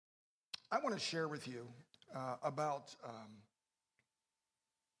I want to share with you about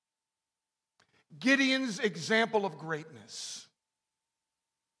Gideon's example of greatness.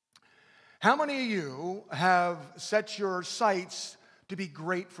 How many of you have set your sights to be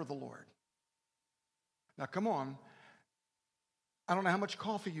great for the Lord? Now, come on. I don't know how much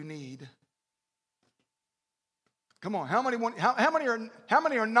coffee you need. Come on. How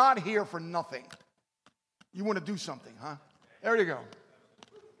many are not here for nothing? You want to do something, huh? There you go.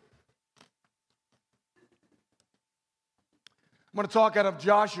 I'm going to talk out of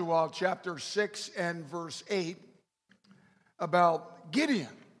Joshua chapter 6 and verse 8 about Gideon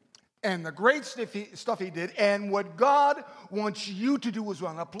and the great stuff he did and what God wants you to do as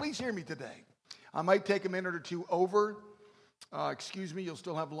well. Now, please hear me today. I might take a minute or two over. Excuse me, you'll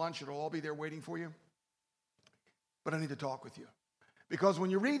still have lunch. It'll all be there waiting for you. But I need to talk with you. Because when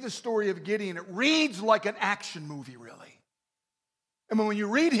you read the story of Gideon, it reads like an action movie, really. And when you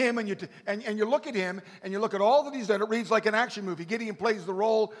read him and you look at him and you look at all that he's done, it reads like an action movie. Gideon plays the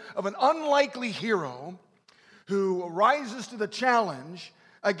role of an unlikely hero who rises to the challenge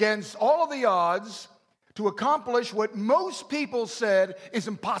against all of the odds to accomplish what most people said is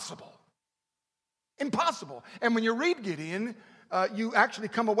impossible. Impossible. And when you read Gideon, you actually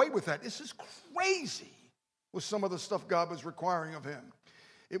come away with that. This is crazy with some of the stuff God was requiring of him.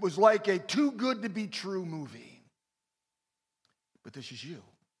 It was like a too good to be true movie. But this is you.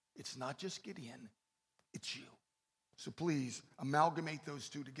 It's not just Gideon, it's you. So please amalgamate those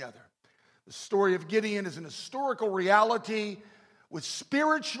two together. The story of Gideon is an historical reality with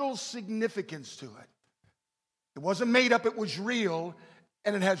spiritual significance to it. It wasn't made up, it was real,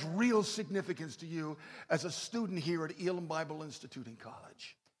 and it has real significance to you as a student here at Elam Bible Institute in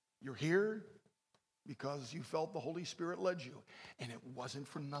college. You're here because you felt the Holy Spirit led you, and it wasn't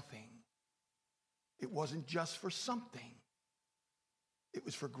for nothing. It wasn't just for something. It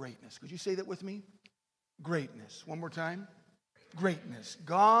was for greatness. Could you say that with me? Greatness. One more time. Greatness.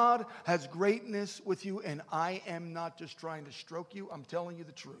 God has greatness with you, and I am not just trying to stroke you. I'm telling you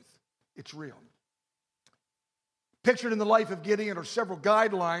the truth. It's real. Pictured in the life of Gideon are several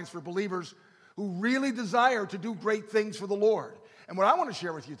guidelines for believers who really desire to do great things for the Lord. And what I want to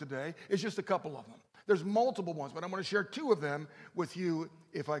share with you today is just a couple of them. There's multiple ones, but I'm going to share two of them with you,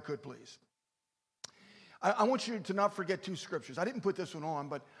 if I could, please. I want you to not forget two scriptures. I didn't put this one on,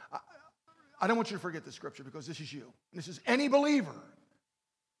 but I don't want you to forget the scripture because this is you. And this is any believer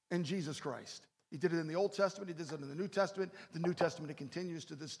in Jesus Christ. He did it in the Old Testament. He did it in the New Testament. The New Testament, it continues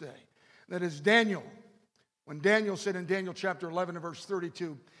to this day. That is Daniel. When Daniel said in Daniel chapter 11 and verse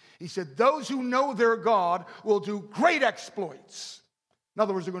 32, he said, those who know their God will do great exploits. In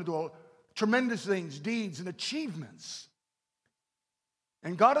other words, they're going to do tremendous things, deeds, and achievements.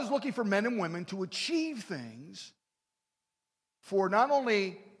 And God is looking for men and women to achieve things for not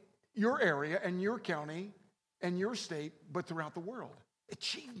only your area and your county and your state, but throughout the world.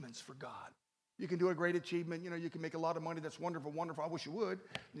 Achievements for God. You can do a great achievement. You can make a lot of money. That's wonderful, wonderful. I wish you would.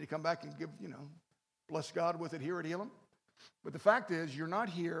 And you come back and give, bless God with it here at Elam. But the fact is, you're not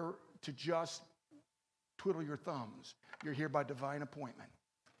here to just twiddle your thumbs. You're here by divine appointment.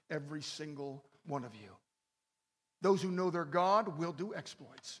 Every single one of you. Those who know their God will do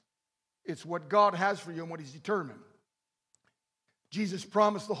exploits. It's what God has for you and what He's determined. Jesus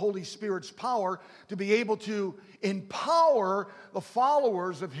promised the Holy Spirit's power to be able to empower the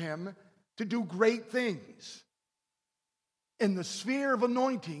followers of Him to do great things in the sphere of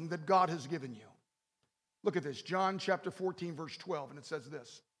anointing that God has given you. Look at this, John chapter 14, verse 12, and it says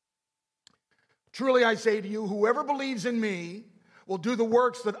this. Truly I say to you, whoever believes in me will do the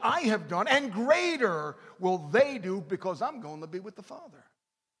works that I have done, and greater will they do because I'm going to be with the Father.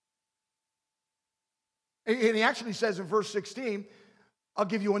 And he actually says in verse 16, I'll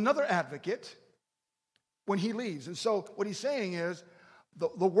give you another advocate when he leaves. And so what he's saying is,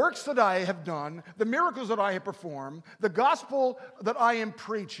 the works that I have done, the miracles that I have performed, the gospel that I am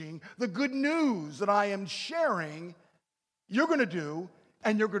preaching, the good news that I am sharing, you're going to do,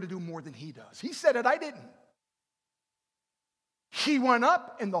 and you're going to do more than he does. He said it, I didn't. He went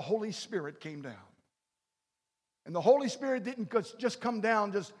up and the Holy Spirit came down. And the Holy Spirit didn't just come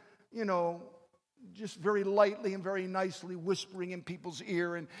down just very lightly and very nicely whispering in people's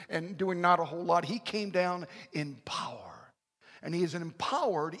ear and doing not a whole lot. He came down in power. And he has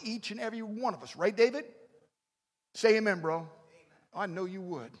empowered each and every one of us. Right, David? Say amen, bro. Amen. I know you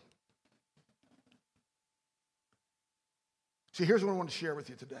would. See, here's what I want to share with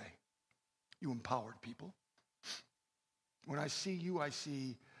you today. You empowered people. When I see you, I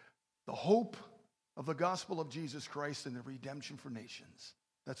see the hope of the gospel of Jesus Christ and the redemption for nations.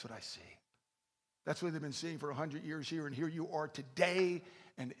 That's what I see. That's what they've been seeing for 100 years here, and here you are today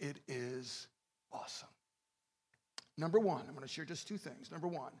and it is awesome. Number one, I'm going to share just two things. Number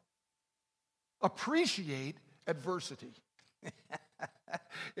one, appreciate adversity.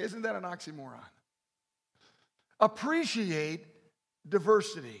 Isn't that an oxymoron? Appreciate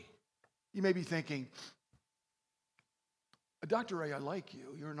diversity. You may be thinking, Dr. Ray, I like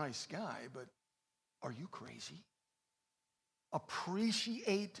you. You're a nice guy, but are you crazy?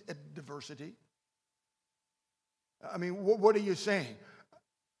 Appreciate diversity? I mean, what are you saying?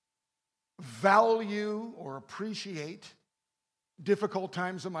 Value or appreciate difficult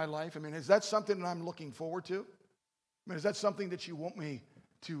times in my life? I mean, is that something that I'm looking forward to? I mean, is that something that you want me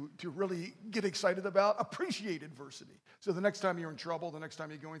to really get excited about? Appreciate adversity. So the next time you're in trouble, the next time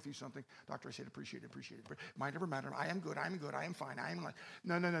you're going through something, Doctor, I said appreciate it. Might never matter. I am good, I am fine, I am like,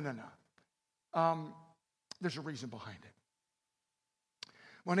 no. There's a reason behind it.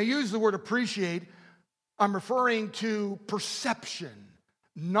 When I use the word appreciate, I'm referring to perception,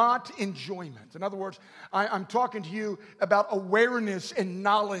 not enjoyment. In other words, I'm talking to you about awareness and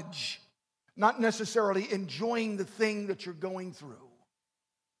knowledge, not necessarily enjoying the thing that you're going through.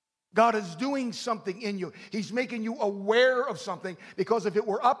 God is doing something in you. He's making you aware of something, because if it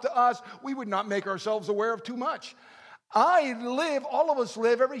were up to us, we would not make ourselves aware of too much. All of us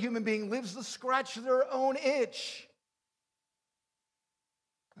live, every human being lives to scratch their own itch.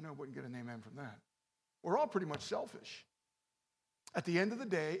 I know I wouldn't get an amen from that. We're all pretty much selfish. At the end of the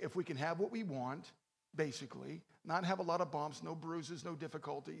day, if we can have what we want, basically, not have a lot of bumps, no bruises, no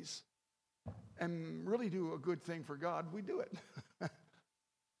difficulties, and really do a good thing for God, we do it.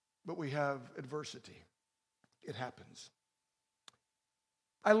 But we have adversity. It happens.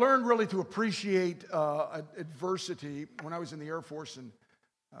 I learned really to appreciate adversity when I was in the Air Force in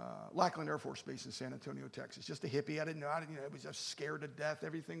Lackland Air Force Base in San Antonio, Texas. Just a hippie. I was just scared to death.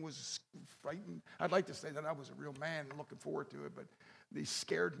 Everything was frightened. I'd like to say that I was a real man and looking forward to it, but they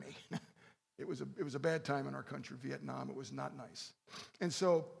scared me. It was a bad time in our country, Vietnam. It was not nice. And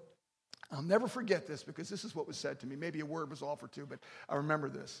so I'll never forget this, because this is what was said to me. Maybe a word was offered to, but I remember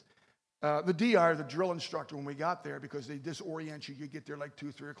this. The DI, the drill instructor, when we got there, because they disorient you, you get there like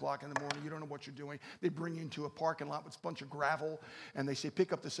 2, 3 o'clock in the morning, you don't know what you're doing. They bring you into a parking lot with a bunch of gravel, and they say,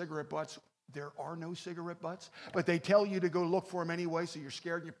 pick up the cigarette butts. There are no cigarette butts, but they tell you to go look for them anyway, so you're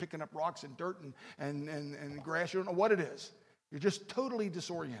scared and you're picking up rocks and dirt and grass. You don't know what it is. You're just totally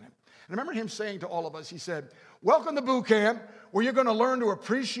disoriented. And I remember him saying to all of us, he said, welcome to boot camp, where you're going to learn to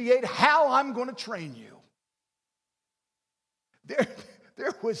appreciate how I'm going to train you.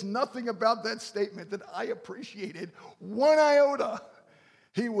 There was nothing about that statement that I appreciated one iota.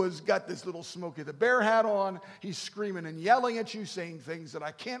 He got this little Smokey the Bear hat on. He's screaming and yelling at you, saying things that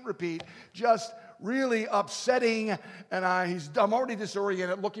I can't repeat, just really upsetting. And I'm already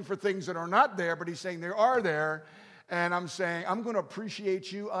disoriented, looking for things that are not there, but he's saying they are there. And I'm saying, I'm going to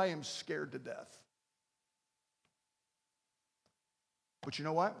appreciate you. I am scared to death. But you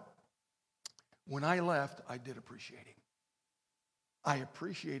know what? When I left, I did appreciate him. I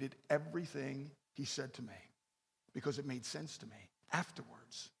appreciated everything he said to me, because it made sense to me.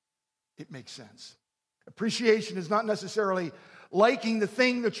 Afterwards, it makes sense. Appreciation is not necessarily liking the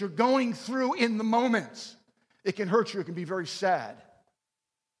thing that you're going through in the moment. It can hurt you. It can be very sad.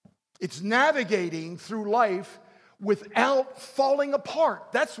 It's navigating through life without falling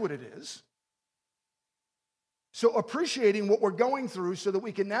apart. That's what it is. So appreciating what we're going through so that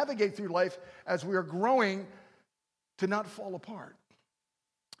we can navigate through life as we are growing to not fall apart.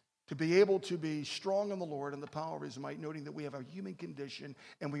 To be able to be strong in the Lord and the power of his might, noting that we have a human condition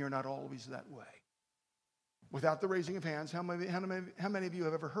and we are not always that way. Without the raising of hands, how many of you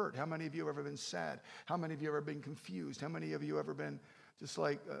have ever hurt? How many of you have ever been sad? How many of you have ever been confused? How many of you have ever been just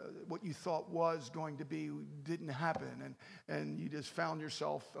like what you thought was going to be didn't happen, and you just found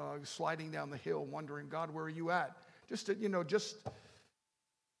yourself sliding down the hill wondering, God, where are you at? Just an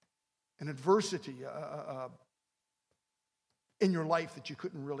adversity in your life that you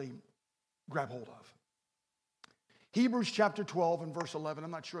couldn't really grab hold of. Hebrews chapter 12 and verse 11,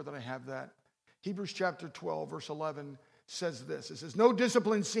 I'm not sure that I have that. Hebrews chapter 12, verse 11 says this. It says, no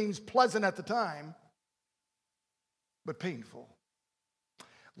discipline seems pleasant at the time, but painful.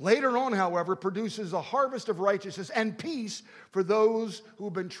 Later on, however, produces a harvest of righteousness and peace for those who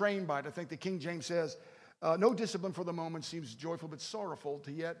have been trained by it. I think the King James says, no discipline for the moment seems joyful but sorrowful,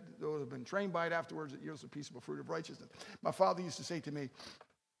 to yet those who have been trained by it afterwards, it yields a peaceable fruit of righteousness. My father used to say to me,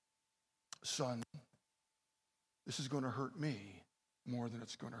 son, this is going to hurt me more than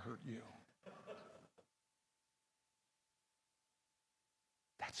it's going to hurt you.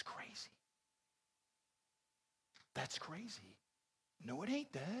 That's crazy. That's crazy. No, it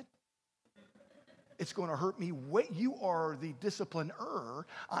ain't, Dad. it's going to hurt me. Wait, you are the discipliner.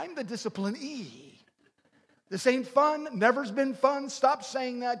 I'm the disciplinee. This ain't fun. Never's been fun. Stop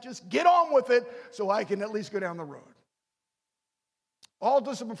saying that. Just get on with it so I can at least go down the road. All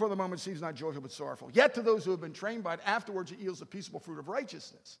discipline for the moment seems not joyful but sorrowful. Yet to those who have been trained by it, afterwards it yields the peaceable fruit of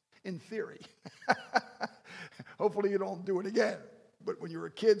righteousness. In theory. Hopefully you don't do it again. But when you're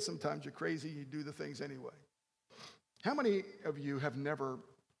a kid, sometimes you're crazy. You do the things anyway. How many of you have been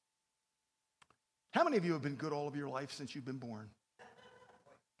good all of your life since you've been born?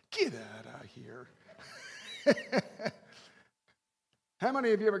 Get out of here. How many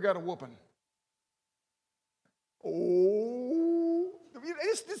of you ever got a whooping? Oh,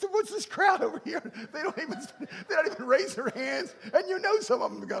 what's this crowd over here? They don't even raise their hands, and you know some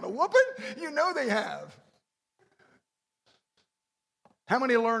of them got a whooping. You know they have. How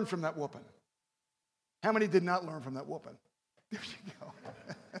many learned from that whooping? How many did not learn from that whooping? There you go.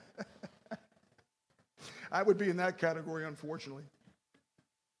 I would be in that category, unfortunately.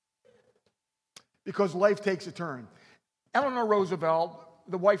 Because life takes a turn. Eleanor Roosevelt,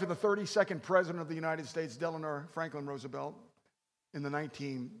 the wife of the 32nd president of the United States, Eleanor Franklin Roosevelt, in the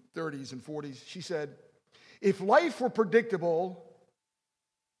 1930s and 40s, she said, if life were predictable,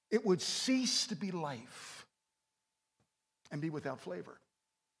 it would cease to be life and be without flavor.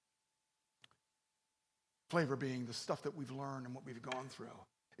 Flavor being the stuff that we've learned and what we've gone through.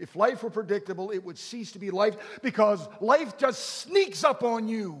 If life were predictable, it would cease to be life because life just sneaks up on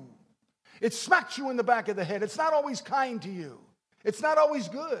you. It smacks you in the back of the head. It's not always kind to you. It's not always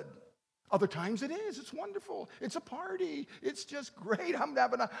good. Other times it is. It's wonderful. It's a party. It's just great.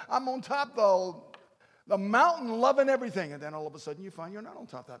 I'm on top, though, the mountain, loving everything. And then all of a sudden you find you're not on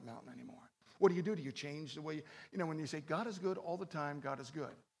top of that mountain anymore. What do? Do you change the way, when you say God is good all the time, God is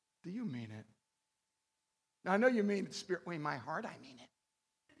good. Do you mean it? Now, I know you mean it spirit. Well, in my heart, I mean it.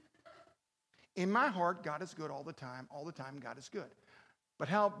 In my heart, God is good all the time. All the time, God is good. But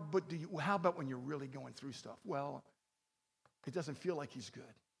how about when you're really going through stuff? Well, it doesn't feel like he's good.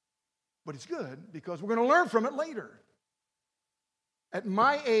 But it's good because we're going to learn from it later. At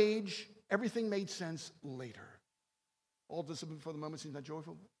my age, everything made sense later. All discipline for the moment seems not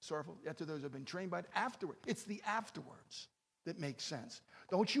joyful, sorrowful. Yet to those who have been trained by it afterward. It's the afterwards that makes sense.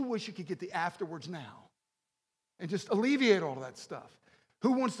 Don't you wish you could get the afterwards now and just alleviate all of that stuff?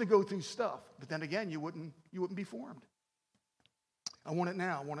 Who wants to go through stuff? But then again, you wouldn't be formed. I want it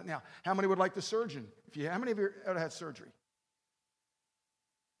now. I want it now. How many would like the surgeon? How many of you ever had surgery?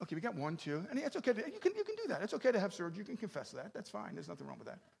 Okay, we got 1, 2. And it's okay. You can do that. It's okay to have surgery. You can confess that. That's fine. There's nothing wrong with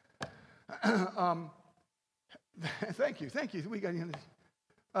that. Thank you. We got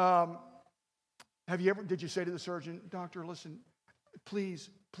did you say to the surgeon, doctor, listen,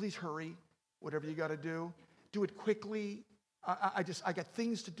 please hurry. Whatever you got to do it quickly. I got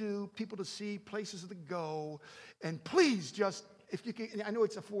things to do, people to see, places to go, and please just, if you can, I know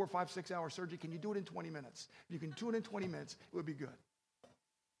it's a 4, 5, 6 hour surgery, can you do it in 20 minutes? If you can do it in 20 minutes, it would be good.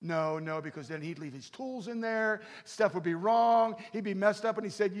 No, because then he'd leave his tools in there, stuff would be wrong, he'd be messed up, and he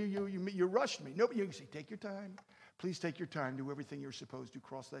said, you rushed me. Nope, you can say, take your time. Please take your time, do everything you're supposed to,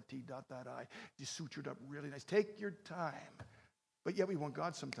 cross that T, dot that I, just sutured up really nice. Take your time. But yet we want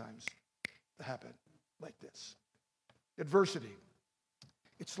God sometimes to happen like this. Adversity.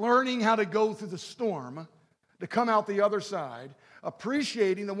 It's learning how to go through the storm to come out the other side,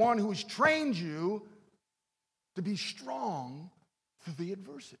 appreciating the one who's trained you to be strong through the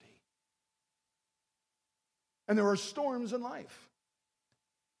adversity. And there are storms in life.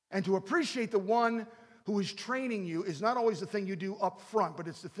 And to appreciate the one who is training you is not always the thing you do up front, but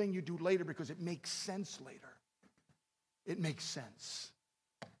it's the thing you do later because it makes sense later. It makes sense.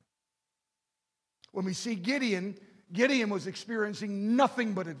 When we see Gideon was experiencing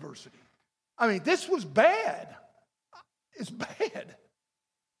nothing but adversity. I mean, this was bad. It's bad.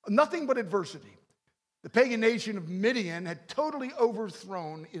 Nothing but adversity. The pagan nation of Midian had totally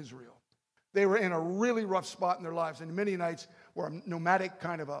overthrown Israel. They were in a really rough spot in their lives. And the Midianites were a nomadic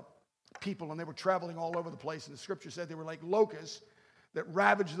kind of a people, and they were traveling all over the place. And the scripture said they were like locusts that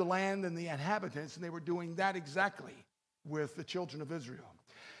ravaged the land and the inhabitants, and they were doing that exactly with the children of Israel.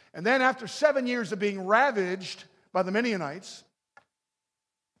 And then after 7 years of being ravaged by the Midianites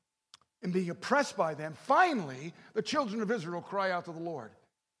and being oppressed by them, finally, the children of Israel cry out to the Lord.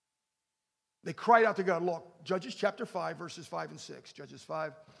 They cried out to God. Look, Judges chapter 5, verses 5 and 6. Judges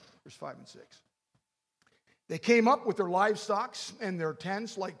 5, verse 5 and 6. They came up with their livestock and their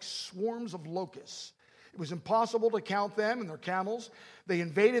tents like swarms of locusts. It was impossible to count them and their camels. They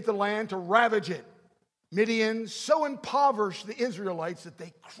invaded the land to ravage it. Midian so impoverished the Israelites that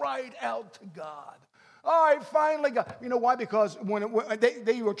they cried out to God. Oh, I finally got, you know why? Because when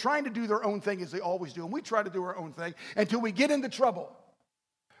they were trying to do their own thing, as they always do, and we try to do our own thing until we get into trouble.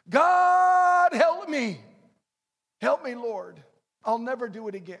 God, help me. Help me, Lord. I'll never do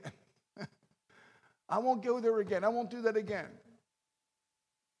it again. I won't go there again. I won't do that again.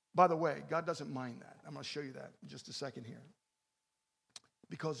 By the way, God doesn't mind that. I'm going to show you that in just a second here.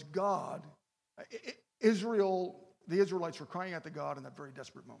 Because God, the Israelites were crying out to God in that very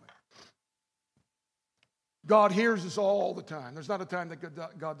desperate moment. God hears us all the time. There's not a time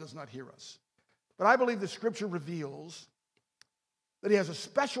that God does not hear us. But I believe the Scripture reveals that he has a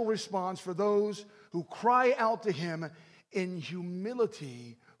special response for those who cry out to him in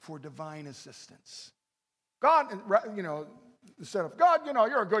humility for divine assistance. God, you know, instead of, God, you know,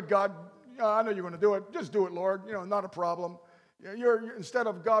 you're a good God. I know you're going to do it. Just do it, Lord. You know, not a problem. Instead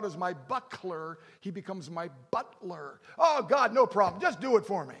of God as my buckler, he becomes my butler. Oh, God, no problem. Just do it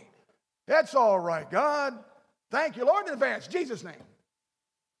for me. That's all right, God. Thank you, Lord, in advance. Jesus' name.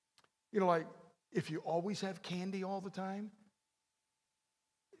 You know, like, if you always have candy all the time,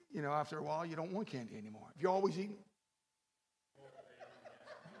 you know, after a while, you don't want candy anymore. If you always eat.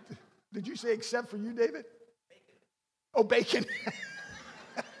 Did you say except for you, David? Bacon. Oh, bacon.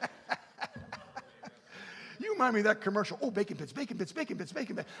 You remind me of that commercial. Oh, bacon bits, bacon bits, bacon bits,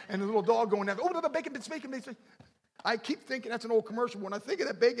 bacon bits. And the little dog going down. Oh, bacon bits, bacon bits. I keep thinking that's an old commercial. When I think of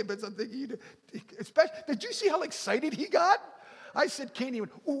that bacon bits, I'm thinking, especially, did you see how excited he got? I said candy. He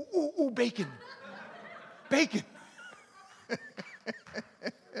went, ooh, ooh, ooh, bacon. Bacon.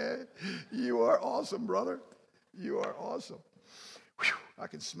 You are awesome, brother. You are awesome. Whew, I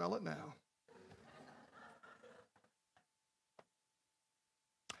can smell it now.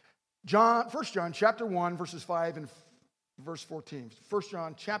 First John chapter 1, verses 5 and verse 14. First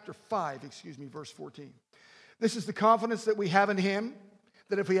John chapter 5, verse 14. This is the confidence that we have in him,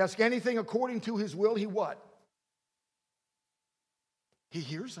 that if we ask anything according to his will, he what? He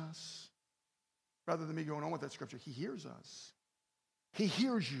hears us. Rather than me going on with that scripture, he hears us. He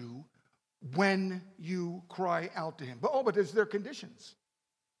hears you when you cry out to him. But is there conditions?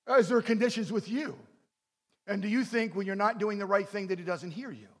 Is there conditions with you? And do you think when you're not doing the right thing that he doesn't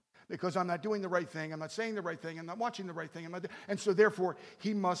hear you? Because I'm not doing the right thing, I'm not saying the right thing, I'm not watching the right thing, and so therefore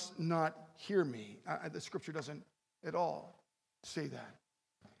he must not hear me. The scripture doesn't at all say that.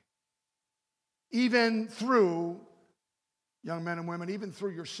 Even through, young men and women, even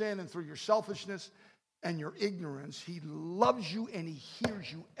through your sin and through your selfishness and your ignorance, he loves you and he hears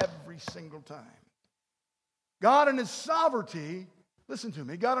you every single time. God in his sovereignty, listen to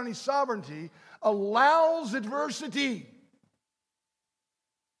me, God in his sovereignty allows adversity.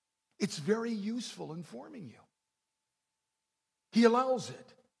 It's very useful in forming you. He allows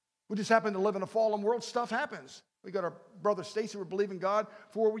it. We just happen to live in a fallen world. Stuff happens. We got our brother Stacy. We're believing God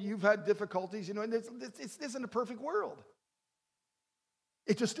for you've had difficulties, you know, and it isn't a perfect world.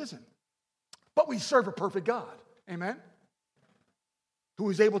 It just isn't. But we serve a perfect God. Amen? Who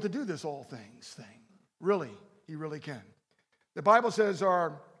is able to do this all things thing. Really, he really can. The Bible says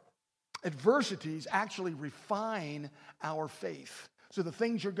our adversities actually refine our faith. So the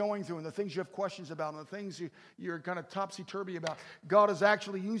things you're going through and the things you have questions about and the things you're kind of topsy-turvy about, God is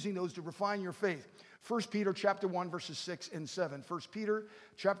actually using those to refine your faith. 1 Peter chapter 1, verses 6 and 7. 1 Peter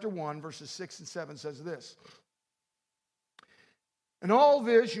chapter 1, verses 6 and 7 says this. In all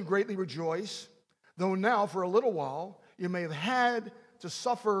this you greatly rejoice, though now for a little while you may have had to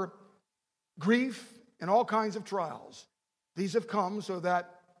suffer grief and all kinds of trials. These have come so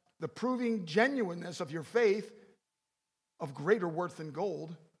that the proving genuineness of your faith, of greater worth than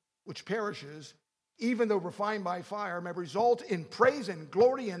gold, which perishes, even though refined by fire, may result in praise and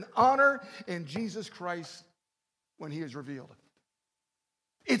glory and honor in Jesus Christ when he is revealed.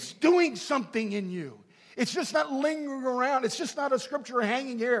 It's doing something in you. It's just not lingering around. It's just not a scripture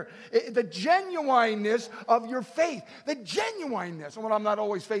hanging here. The genuineness of your faith. The genuineness. And when I'm not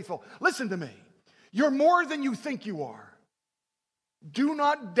always faithful, listen to me. You're more than you think you are. Do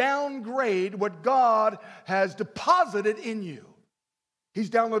not downgrade what God has deposited in you. He's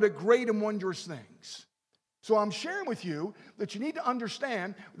downloaded great and wondrous things. So I'm sharing with you that you need to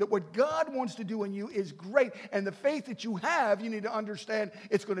understand that what God wants to do in you is great. And the faith that you have, you need to understand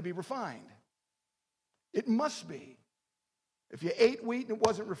it's going to be refined. It must be. If you ate wheat and it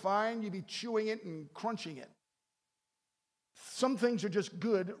wasn't refined, you'd be chewing it and crunching it. Some things are just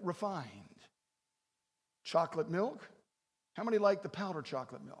good refined. Chocolate milk. How many like the powdered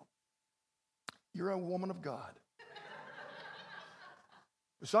chocolate milk? You're a woman of God.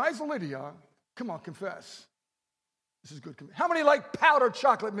 Besides Lydia, come on, confess. This is good. How many like powdered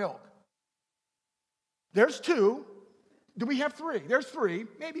chocolate milk? There's two. Do we have three? There's three.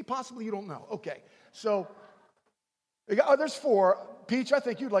 Maybe, possibly, you don't know. Okay. So, there's 4. Peach, I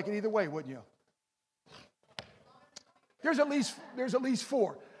think you'd like it either way, wouldn't you? There's at least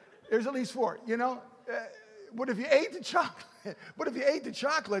 4. There's at least 4. You know, what if you ate the chocolate? What if you ate the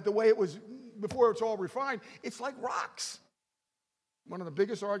chocolate the way it was before it's all refined? It's like rocks. One of the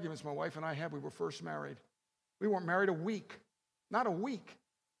biggest arguments my wife and I had when we were first married. We weren't married a week. Not a week.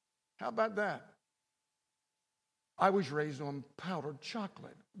 How about that? I was raised on powdered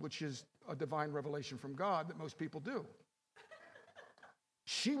chocolate, which is a divine revelation from God that most people do.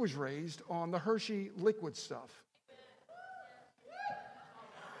 She was raised on the Hershey liquid stuff.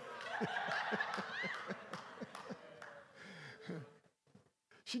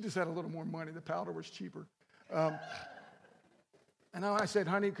 She just had a little more money. The powder was cheaper. And I said,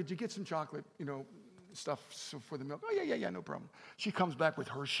 honey, could you get some chocolate, stuff for the milk? Oh, yeah, no problem. She comes back with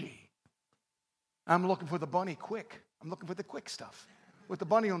Hershey. I'm looking for the bunny quick. I'm looking for the quick stuff with the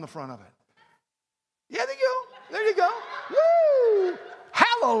bunny on the front of it. Yeah, there you go. Woo!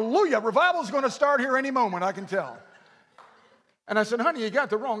 Hallelujah. Revival's going to start here any moment, I can tell. And I said, honey, you got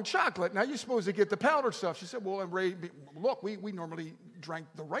the wrong chocolate. Now you're supposed to get the powdered stuff. She said, well, look, we normally drank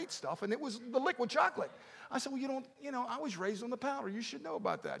the right stuff, and it was the liquid chocolate. I said, well, I was raised on the powder. You should know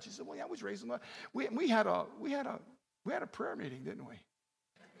about that. She said, well, yeah, I was raised on the. We had a prayer meeting, didn't we?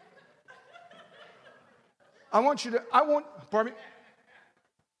 Pardon me?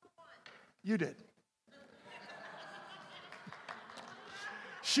 You did.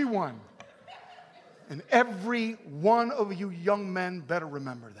 She won. And every one of you young men better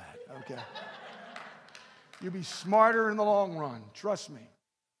remember that, okay? You'll be smarter in the long run. Trust me.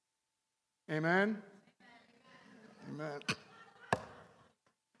 Amen?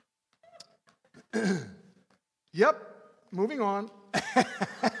 Amen. Yep, moving on.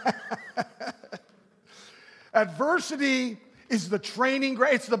 Adversity is the training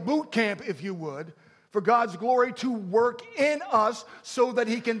ground. It's the boot camp, if you would, for God's glory to work in us so that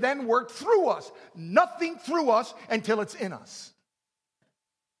he can then work through us. Nothing through us until it's in us.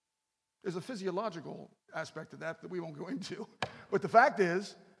 There's a physiological aspect to that we won't go into. But the fact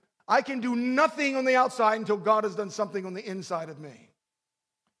is, I can do nothing on the outside until God has done something on the inside of me.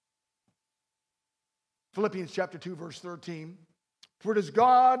 Philippians chapter 2, verse 13. For it is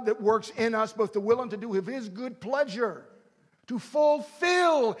God that works in us both to will and to do of his good pleasure, to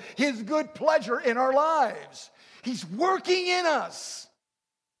fulfill his good pleasure in our lives. He's working in us.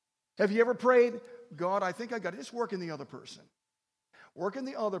 Have you ever prayed, God, I think I got it. Just work in the other person. Work in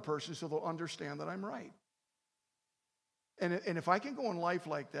the other person so they'll understand that I'm right. And if I can go in life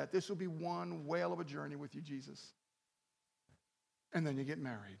like that, this will be one whale of a journey with you, Jesus. And then you get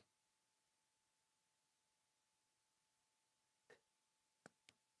married.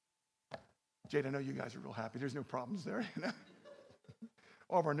 Jade, I know you guys are real happy. There's no problems there.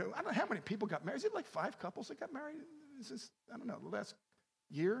 All of our new, I don't know how many people got married. Is it like 5 couples that got married? Is this, I don't know, the last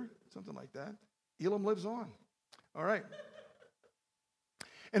year? Something like that. Elam lives on. All right.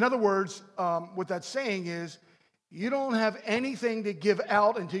 In other words, what that's saying is, you don't have anything to give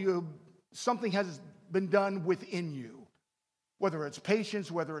out until something has been done within you. Whether it's patience,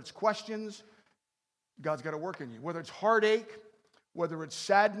 whether it's questions, God's got to work in you. Whether it's heartache, whether it's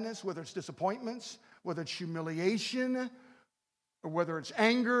sadness, whether it's disappointments, whether it's humiliation, or whether it's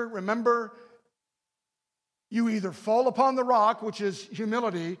anger, remember, you either fall upon the rock, which is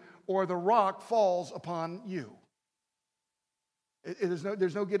humility, or the rock falls upon you.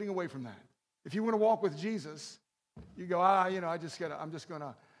 There's no getting away from that. If you want to walk with Jesus, you go, I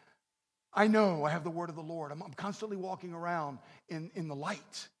know I have the word of the Lord. I'm constantly walking around in the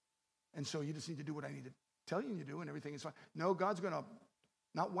light. And so you just need to do what I need to tell you to do, and everything is fine. No, God's going to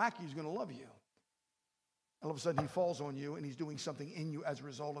not whack you, he's going to love you. All of a sudden, he falls on you, and he's doing something in you as a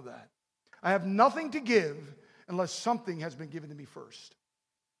result of that. I have nothing to give unless something has been given to me first.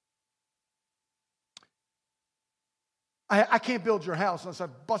 I can't build your house unless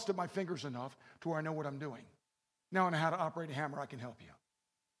I've busted my fingers enough to where I know what I'm doing. Now I know how to operate a hammer, I can help you.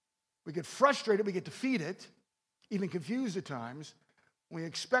 We get frustrated, we get defeated, even confused at times. We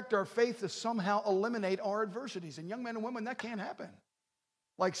expect our faith to somehow eliminate our adversities. And young men and women, that can't happen.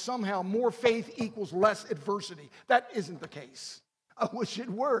 Like somehow more faith equals less adversity. That isn't the case. I wish it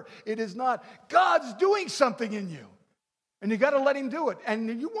were. It is not. God's doing something in you. And you got to let him do it.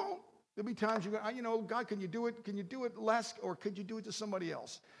 And you won't. There'll be times you go, God, can you do it? Can you do it less? Or could you do it to somebody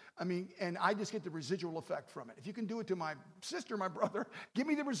else? I mean, and I just get the residual effect from it. If you can do it to my sister, my brother, give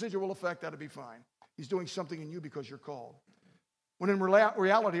me the residual effect. That'll be fine. He's doing something in you because you're called. When in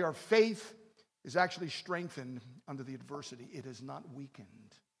reality, our faith is actually strengthened under the adversity. It is not weakened.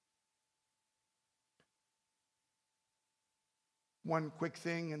 One quick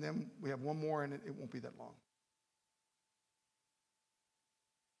thing, and then we have one more, and it won't be that long.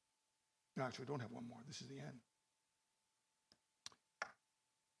 No, actually, we don't have one more. This is the end.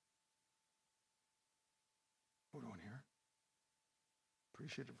 Hold on here.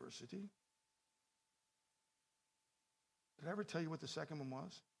 Appreciate adversity. Did I ever tell you what the second one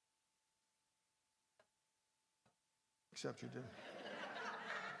was? Except you did.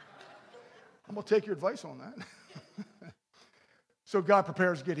 I'm going to take your advice on that. So God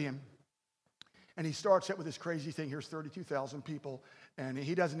prepares Gideon. And he starts out with this crazy thing. Here's 32,000 people, and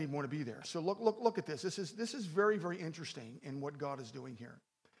he doesn't even want to be there. So look at this. This is very, very interesting in what God is doing here.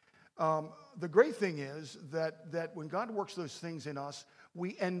 The great thing is that when God works those things in us,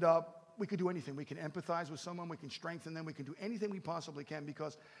 we could do anything. We can empathize with someone. We can strengthen them. We can do anything we possibly can,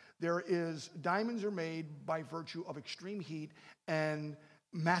 because diamonds are made by virtue of extreme heat and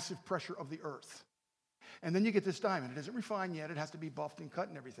massive pressure of the earth. And then you get this diamond. It isn't refined yet. It has to be buffed and cut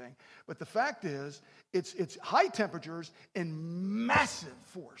and everything. But the fact is, it's high temperatures and massive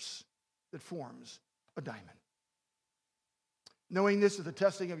force that forms a diamond. Knowing this is the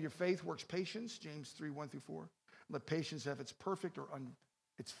testing of your faith works patience, James 3:1-4. Let patience have its perfect or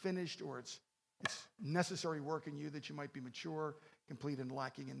it's finished or it's necessary work in you, that you might be mature, complete, and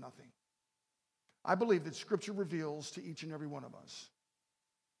lacking in nothing. I believe that Scripture reveals to each and every one of us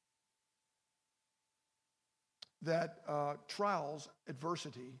that trials,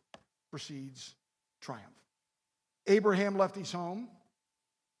 adversity, precedes triumph. Abraham left his home.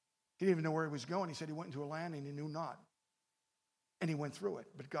 He didn't even know where he was going. He said he went into a land and he knew not. And he went through it,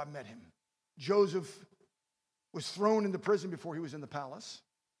 but God met him. Joseph was thrown into prison before he was in the palace.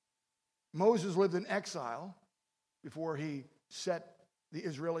 Moses lived in exile before he set the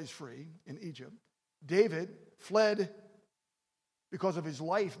Israelis free in Egypt. David fled because of his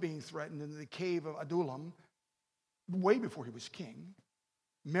life being threatened in the cave of Adullam way before he was king.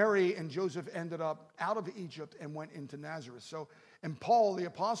 Mary and Joseph ended up out of Egypt and went into Nazareth. And Paul, the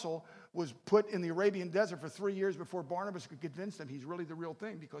apostle, was put in the Arabian desert for 3 years before Barnabas could convince them he's really the real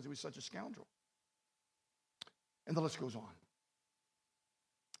thing, because he was such a scoundrel. And the list goes on.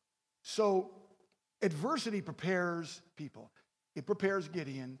 So adversity prepares people. It prepares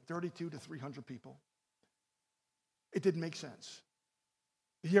Gideon, 32 to 300 people. It didn't make sense.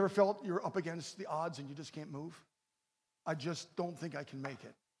 Have you ever felt you're up against the odds and you just can't move? I just don't think I can make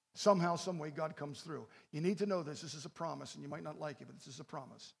it. Somehow, some way, God comes through. You need to know this. This is a promise, and you might not like it, but this is a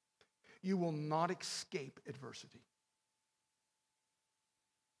promise. You will not escape adversity.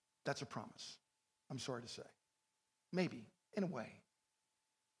 That's a promise, I'm sorry to say. Maybe, in a way.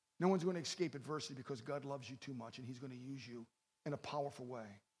 No one's going to escape adversity, because God loves you too much, and he's going to use you in a powerful way.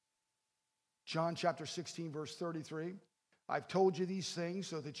 John chapter 16, verse 33. I've told you these things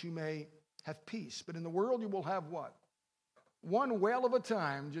so that you may have peace. But in the world you will have what? One whale of a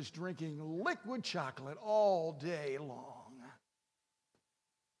time, just drinking liquid chocolate all day long.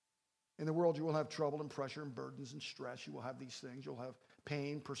 In the world you will have trouble and pressure and burdens and stress. You will have these things. You'll have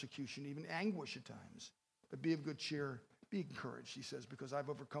pain, persecution, even anguish at times. But be of good cheer. Be encouraged, he says, because I've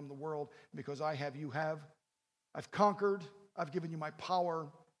overcome the world. Because I have, you have. I've conquered. I've given you my power,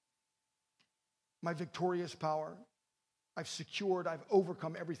 my victorious power. I've secured, I've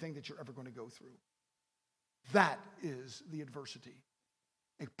overcome everything that you're ever going to go through. That is the adversity.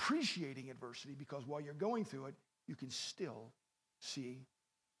 Appreciating adversity, because while you're going through it, you can still see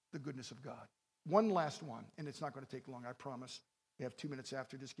the goodness of God. One last one, and it's not going to take long, I promise. We have 2 minutes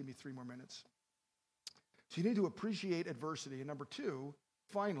after. Just give me 3 more minutes. So you need to appreciate adversity. And number 2,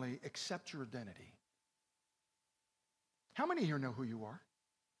 finally, accept your identity. How many here know who you are?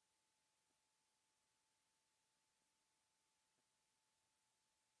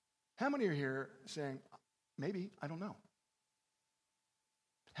 How many are here saying, maybe, I don't know?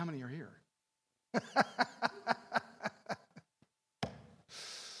 How many are here?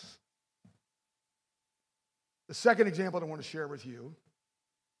 The second example I want to share with you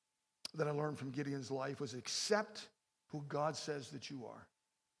that I learned from Gideon's life was accept who God says that you are.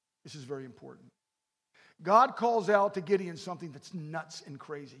 This is very important. God calls out to Gideon something that's nuts and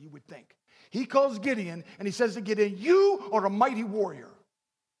crazy, you would think. He calls Gideon and he says to Gideon, you are a mighty warrior.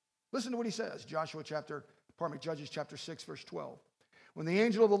 Listen to what he says, Judges chapter 6, verse 12. When the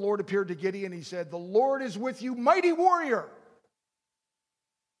angel of the Lord appeared to Gideon, he said, the Lord is with you, mighty warrior.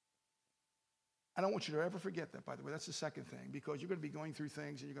 I don't want you to ever forget that, by the way. That's the second thing, because you're going to be going through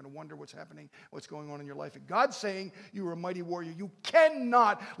things and you're going to wonder what's happening, what's going on in your life. And God's saying you are a mighty warrior. You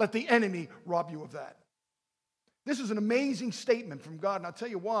cannot let the enemy rob you of that. This is an amazing statement from God, and I'll tell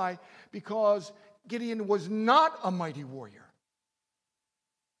you why. Because Gideon was not a mighty warrior.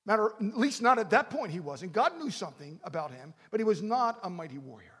 At least not at that point he wasn't. God knew something about him, but he was not a mighty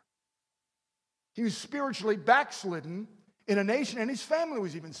warrior. He was spiritually backslidden in a nation, and his family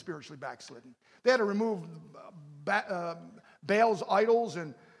was even spiritually backslidden. They had to remove Baal's idols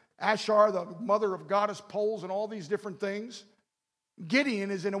and Ashar, the mother of goddess poles, and all these different things. Gideon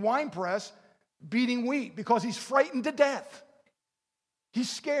is in a wine press beating wheat because he's frightened to death. He's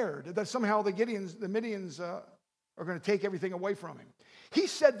scared that somehow the Midians are going to take everything away from him. He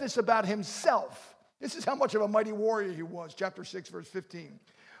said this about himself. This is how much of a mighty warrior he was. Chapter 6, verse 15.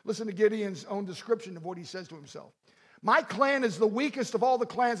 Listen to Gideon's own description of what he says to himself. My clan is the weakest of all the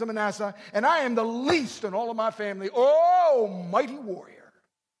clans of Manasseh, and I am the least in all of my family. Oh, mighty warrior.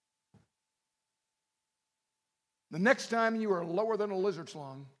 The next time you are lower than a lizard's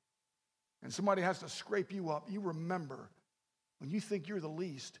lung and somebody has to scrape you up, you remember when you think you're the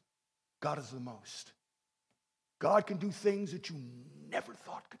least, God is the most. God can do things that you never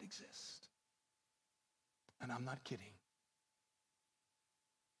thought could exist. And I'm not kidding.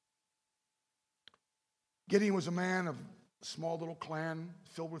 Gideon was a man of a small little clan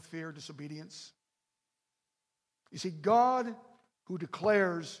filled with fear, disobedience. You see, God who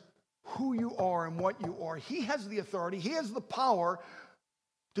declares who you are and what you are, he has the authority, he has the power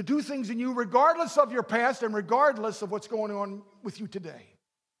to do things in you regardless of your past and regardless of what's going on with you today.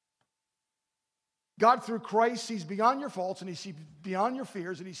 God, through Christ, sees beyond your faults, and he sees beyond your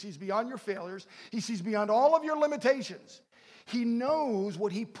fears, and he sees beyond your failures. He sees beyond all of your limitations. He knows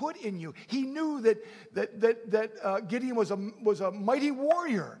what he put in you. He knew that Gideon was a mighty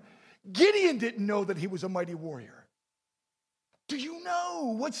warrior. Gideon didn't know that he was a mighty warrior. Do you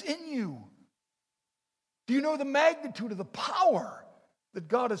know what's in you? Do you know the magnitude of the power that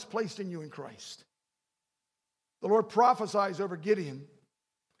God has placed in you in Christ? The Lord prophesies over Gideon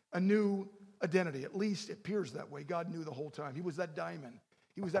a new identity. At least it appears that way. God knew the whole time. He was that diamond.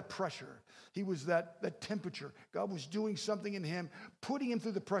 He was that pressure. He was that temperature. God was doing something in him, putting him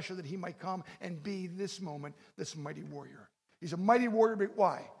through the pressure that he might come and be this moment, this mighty warrior. He's a mighty warrior, but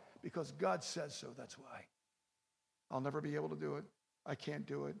why? Because God says so, that's why. I'll never be able to do it. I can't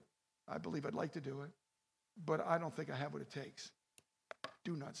do it. I believe I'd like to do it, but I don't think I have what it takes.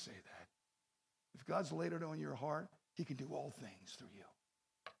 Do not say that. If God's laid it on your heart, he can do all things through you.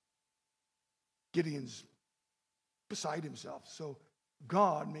 Gideon's beside himself. So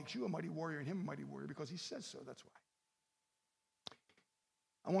God makes you a mighty warrior and him a mighty warrior because he says so. That's why.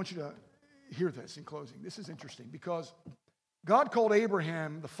 I want you to hear this in closing. This is interesting because God called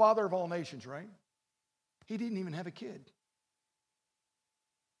Abraham the father of all nations, right? He didn't even have a kid.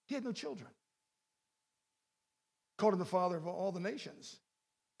 He had no children. Called him the father of all the nations.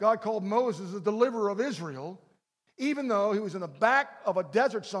 God called Moses the deliverer of Israel, even though he was in the back of a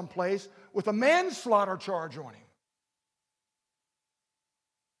desert someplace with a manslaughter charge on him.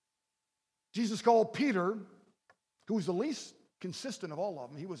 Jesus called Peter, who was the least consistent of all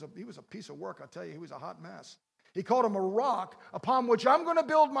of them. He was a piece of work, I tell you. He was a hot mess. He called him a rock upon which I'm going to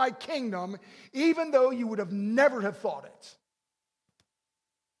build my kingdom, even though you would have never have thought it.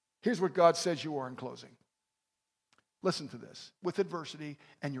 Here's what God says you are in closing. Listen to this. With adversity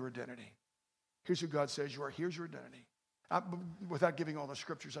and your identity. Here's who God says you are. Here's your identity. Without giving all the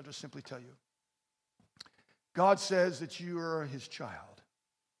scriptures, I'll just simply tell you. God says that you are his child.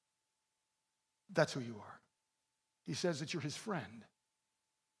 That's who you are. He says that you're his friend.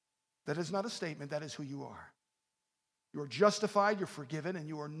 That is not a statement. That is who you are. You are justified, you're forgiven, and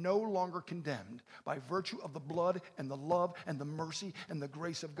you are no longer condemned by virtue of the blood and the love and the mercy and the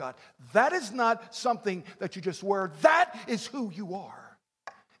grace of God. That is not something that you just wear. That is who you are.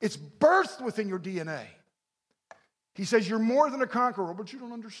 It's birthed within your DNA. He says you're more than a conqueror, but you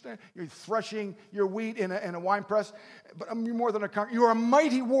don't understand. You're threshing your wheat in a wine press, but you're more than a conqueror. You're a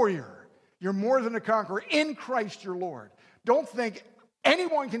mighty warrior. You're more than a conqueror in Christ your Lord. Don't think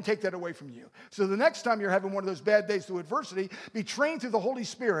anyone can take that away from you. So the next time you're having one of those bad days through adversity, be trained through the Holy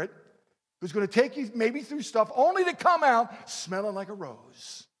Spirit, who's going to take you maybe through stuff only to come out smelling like a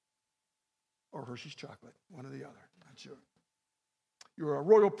rose or Hershey's chocolate, one or the other. Not sure. You're a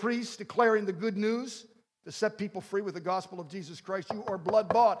royal priest declaring the good news to set people free with the gospel of Jesus Christ. You are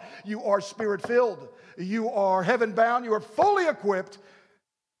blood-bought. You are spirit-filled. You are heaven-bound. You are fully equipped.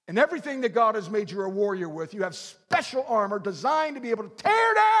 And everything that God has made you a warrior with, you have special armor designed to be able to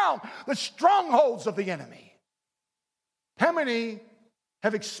tear down the strongholds of the enemy. How many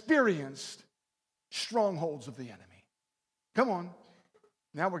have experienced strongholds of the enemy? Come on.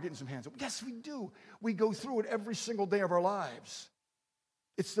 Now we're getting some hands up. Yes, we do. We go through it every single day of our lives.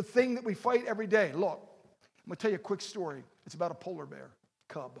 It's the thing that we fight every day. Look, I'm going to tell you a quick story. It's about a polar bear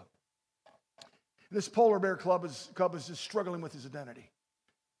cub. And this polar bear cub is just struggling with his identity.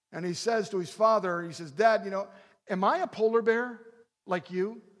 And he says to his father, he says, Dad, am I a polar bear like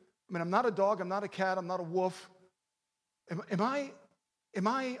you? I mean, I'm not a dog, I'm not a cat, I'm not a wolf. Am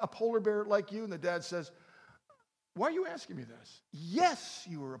I a polar bear like you? And the dad says, why are you asking me this? Yes,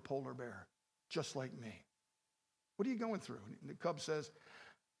 you are a polar bear, just like me. What are you going through? And the cub says,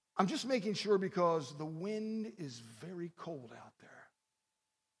 I'm just making sure because the wind is very cold out there.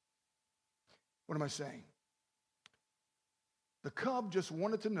 What am I saying? The cub just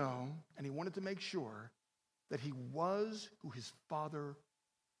wanted to know, and he wanted to make sure that he was who his father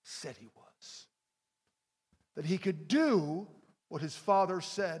said he was. That he could do what his father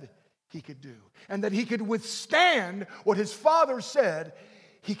said he could do. And that he could withstand what his father said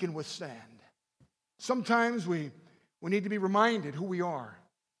he can withstand. Sometimes we need to be reminded who we are.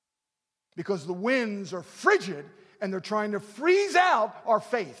 Because the winds are frigid and they're trying to freeze out our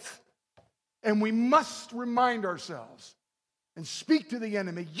faith. And we must remind ourselves and speak to the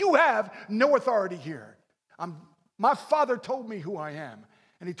enemy, you have no authority here. My father told me who I am,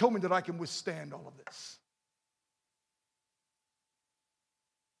 and he told me that I can withstand all of this.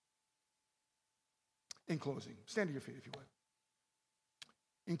 In closing, stand to your feet if you would.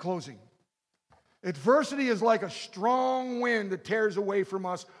 In closing, adversity is like a strong wind that tears away from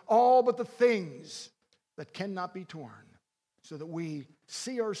us all but the things that cannot be torn, so that we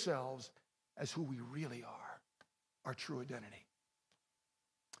see ourselves as who we really are, our true identity.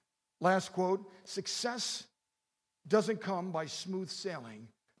 Last quote, success doesn't come by smooth sailing,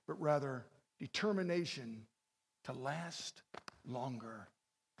 but rather determination to last longer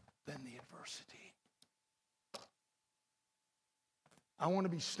than the adversity. I want to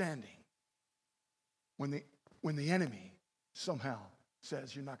be standing when the enemy somehow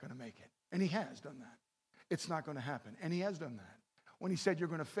says you're not going to make it. And he has done that. It's not going to happen. And he has done that. When he said you're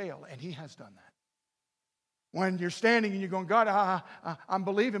going to fail, and he has done that. When you're standing and you're going, God, I'm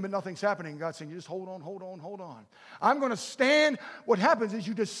believing, but nothing's happening. God's saying, you just hold on, hold on, hold on. I'm going to stand. What happens is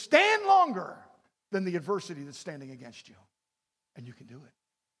you just stand longer than the adversity that's standing against you. And you can do it.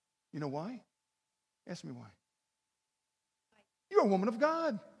 You know why? Ask me why. You're a woman of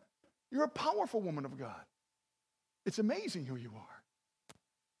God. You're a powerful woman of God. It's amazing who you are.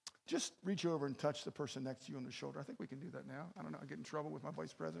 Just reach over and touch the person next to you on the shoulder. I think we can do that now. I don't know. I get in trouble with my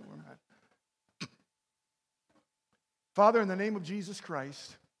vice president. Where am I? Father, in the name of Jesus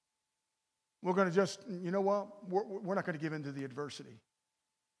Christ, we're going to just, you know what? We're not going to give in to the adversity.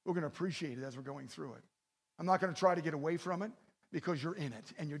 We're going to appreciate it as we're going through it. I'm not going to try to get away from it because you're in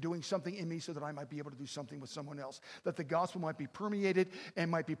it and you're doing something in me so that I might be able to do something with someone else, that the gospel might be permeated and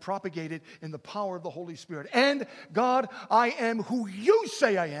might be propagated in the power of the Holy Spirit. And God, I am who you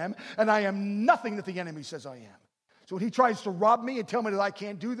say I am, and I am nothing that the enemy says I am. So when he tries to rob me and tell me that I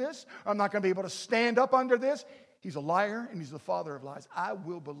can't do this, I'm not going to be able to stand up under this, he's a liar and he's the father of lies. I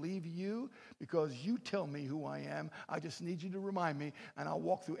will believe you because you tell me who I am. I just need you to remind me, and I'll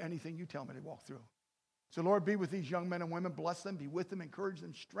walk through anything you tell me to walk through. So Lord, be with these young men and women. Bless them, be with them, encourage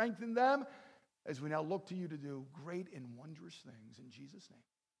them, strengthen them as we now look to you to do great and wondrous things in Jesus' name.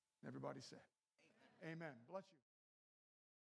 And everybody said, amen. Bless you.